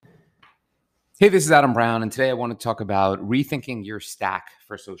Hey, this is Adam Brown, and today I want to talk about rethinking your stack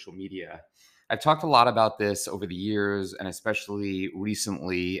for social media. I've talked a lot about this over the years, and especially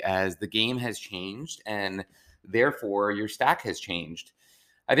recently, as the game has changed and therefore your stack has changed.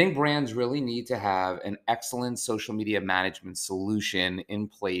 I think brands really need to have an excellent social media management solution in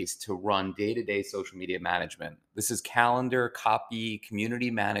place to run day to day social media management. This is calendar, copy,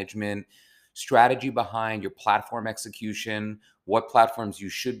 community management, strategy behind your platform execution, what platforms you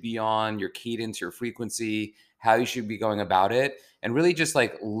should be on, your cadence, your frequency, how you should be going about it, and really just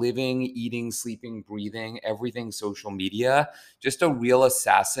like living, eating, sleeping, breathing, everything social media, just a real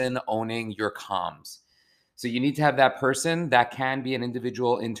assassin owning your comms. So you need to have that person that can be an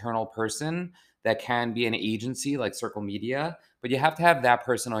individual internal person, that can be an agency like Circle Media, but you have to have that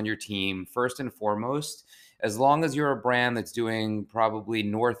person on your team first and foremost. As long as you're a brand that's doing probably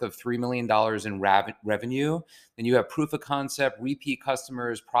north of $3 million in revenue, then you have proof of concept, repeat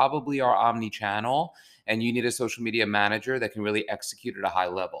customers, probably are omni-channel, and you need a social media manager that can really execute at a high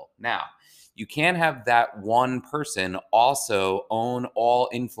level. Now, you can't have that one person also own all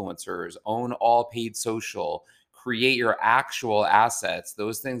influencers, own all paid social, create your actual assets.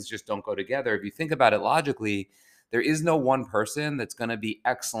 Those things just don't go together. If you think about it logically, there is no one person that's going to be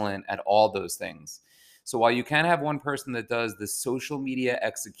excellent at all those things. So while you can have one person that does the social media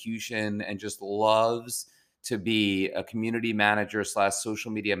execution and just loves to be a community manager slash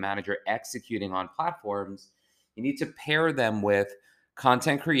social media manager executing on platforms, you need to pair them with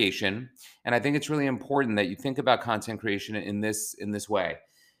content creation. And I think it's really important that you think about content creation in this way.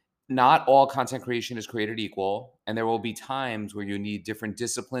 Not all content creation is created equal, and there will be times where you need different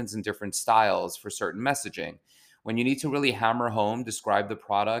disciplines and different styles for certain messaging. When you need to really hammer home, describe the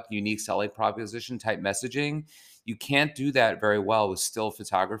product, unique selling proposition type messaging, you can't do that very well with still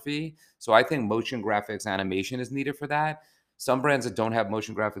photography. So I think motion graphics animation is needed for that. Some brands that don't have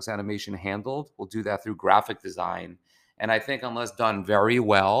motion graphics animation handled will do that through graphic design. And I think unless done very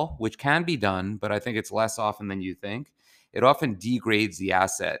well, which can be done, but I think it's less often than you think, it often degrades the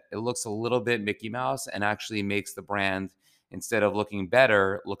asset. It looks a little bit Mickey Mouse and actually makes the brand, instead of looking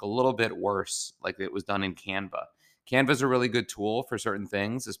better, look a little bit worse, like it was done in Canva. Canva is a really good tool for certain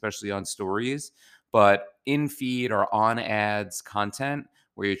things, especially on stories, but in feed or on ads content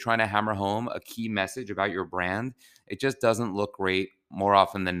where you're trying to hammer home a key message about your brand, it just doesn't look great more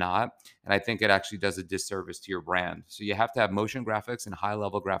often than not. And I think it actually does a disservice to your brand. So you have to have motion graphics and high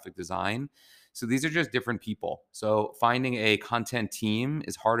level graphic design. So these are just different people. So finding a content team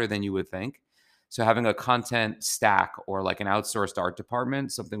is harder than you would think. So having a content stack or like an outsourced art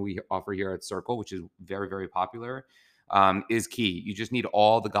department, something we offer here at Circle, which is very, very popular, is key. You just need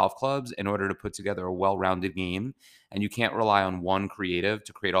all the golf clubs in order to put together a well-rounded game, and you can't rely on one creative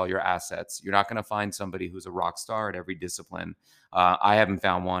to create all your assets. You're not going to find somebody who's a rock star at every discipline. I haven't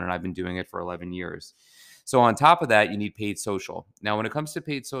found one, and I've been doing it for 11 years. So on top of that, you need paid social. Now, when it comes to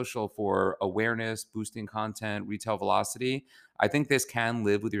paid social for awareness, boosting content, retail velocity, I think this can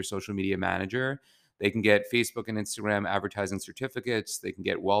live with your social media manager. They can get Facebook and Instagram advertising certificates. They can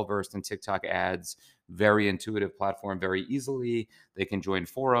get well-versed in TikTok ads, very intuitive platform very easily. They can join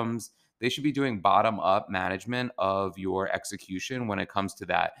forums. They should be doing bottom-up management of your execution when it comes to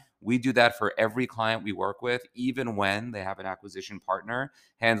that. We do that for every client we work with, even when they have an acquisition partner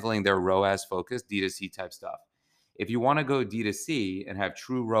handling their ROAS focused D2C type stuff. If you want to go D2C and have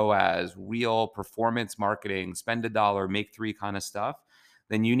true ROAS, real performance marketing, spend a dollar, make three kind of stuff,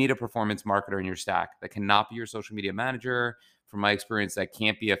 then you need a performance marketer in your stack. That cannot be your social media manager. From my experience, that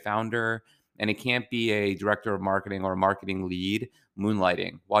can't be a founder, and it can't be a director of marketing or a marketing lead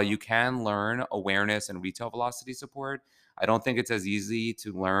moonlighting. While you can learn awareness and retail velocity support, I don't think it's as easy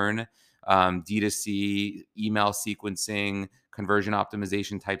to learn D2C, email sequencing, conversion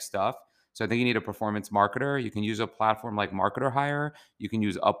optimization type stuff. So I think you need a performance marketer. You can use a platform like Marketer Hire, you can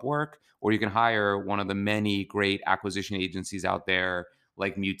use Upwork, or you can hire one of the many great acquisition agencies out there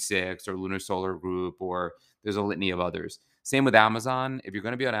like Mute6 or Lunar Solar Group, or there's a litany of others. Same with Amazon. If you're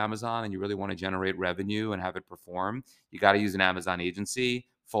going to be on Amazon and you really want to generate revenue and have it perform, you got to use an Amazon agency,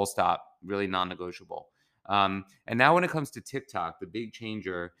 full stop, really non negotiable. And now, when it comes to TikTok, the big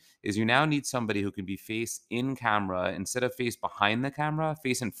changer is you now need somebody who can be face in camera instead of face behind the camera,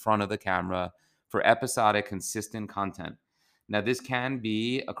 face in front of the camera for episodic, consistent content. Now, this can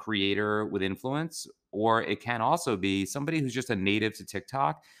be a creator with influence, or it can also be somebody who's just a native to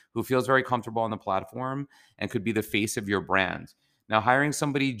TikTok who feels very comfortable on the platform and could be the face of your brand. Now, hiring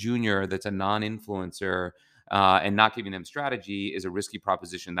somebody junior that's a non influencer and not giving them strategy is a risky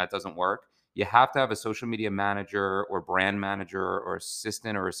proposition. That doesn't work. You have to have a social media manager or brand manager or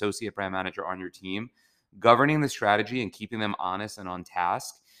assistant or associate brand manager on your team, governing the strategy and keeping them honest and on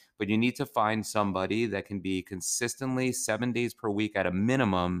task. but you need to find somebody that can be consistently 7 days per week at a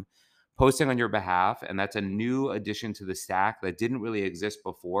minimum posting on your behalf. And that's a new addition to the stack that didn't really exist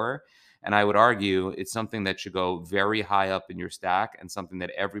before. And I would argue it's something that should go very high up in your stack and something that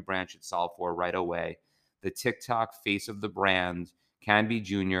every brand should solve for right away. The TikTok face of the brand can be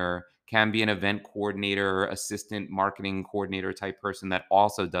junior, can be an event coordinator, assistant marketing coordinator type person that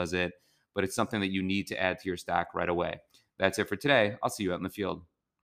also does it, but it's something that you need to add to your stack right away. That's it for today. I'll see you out in the field.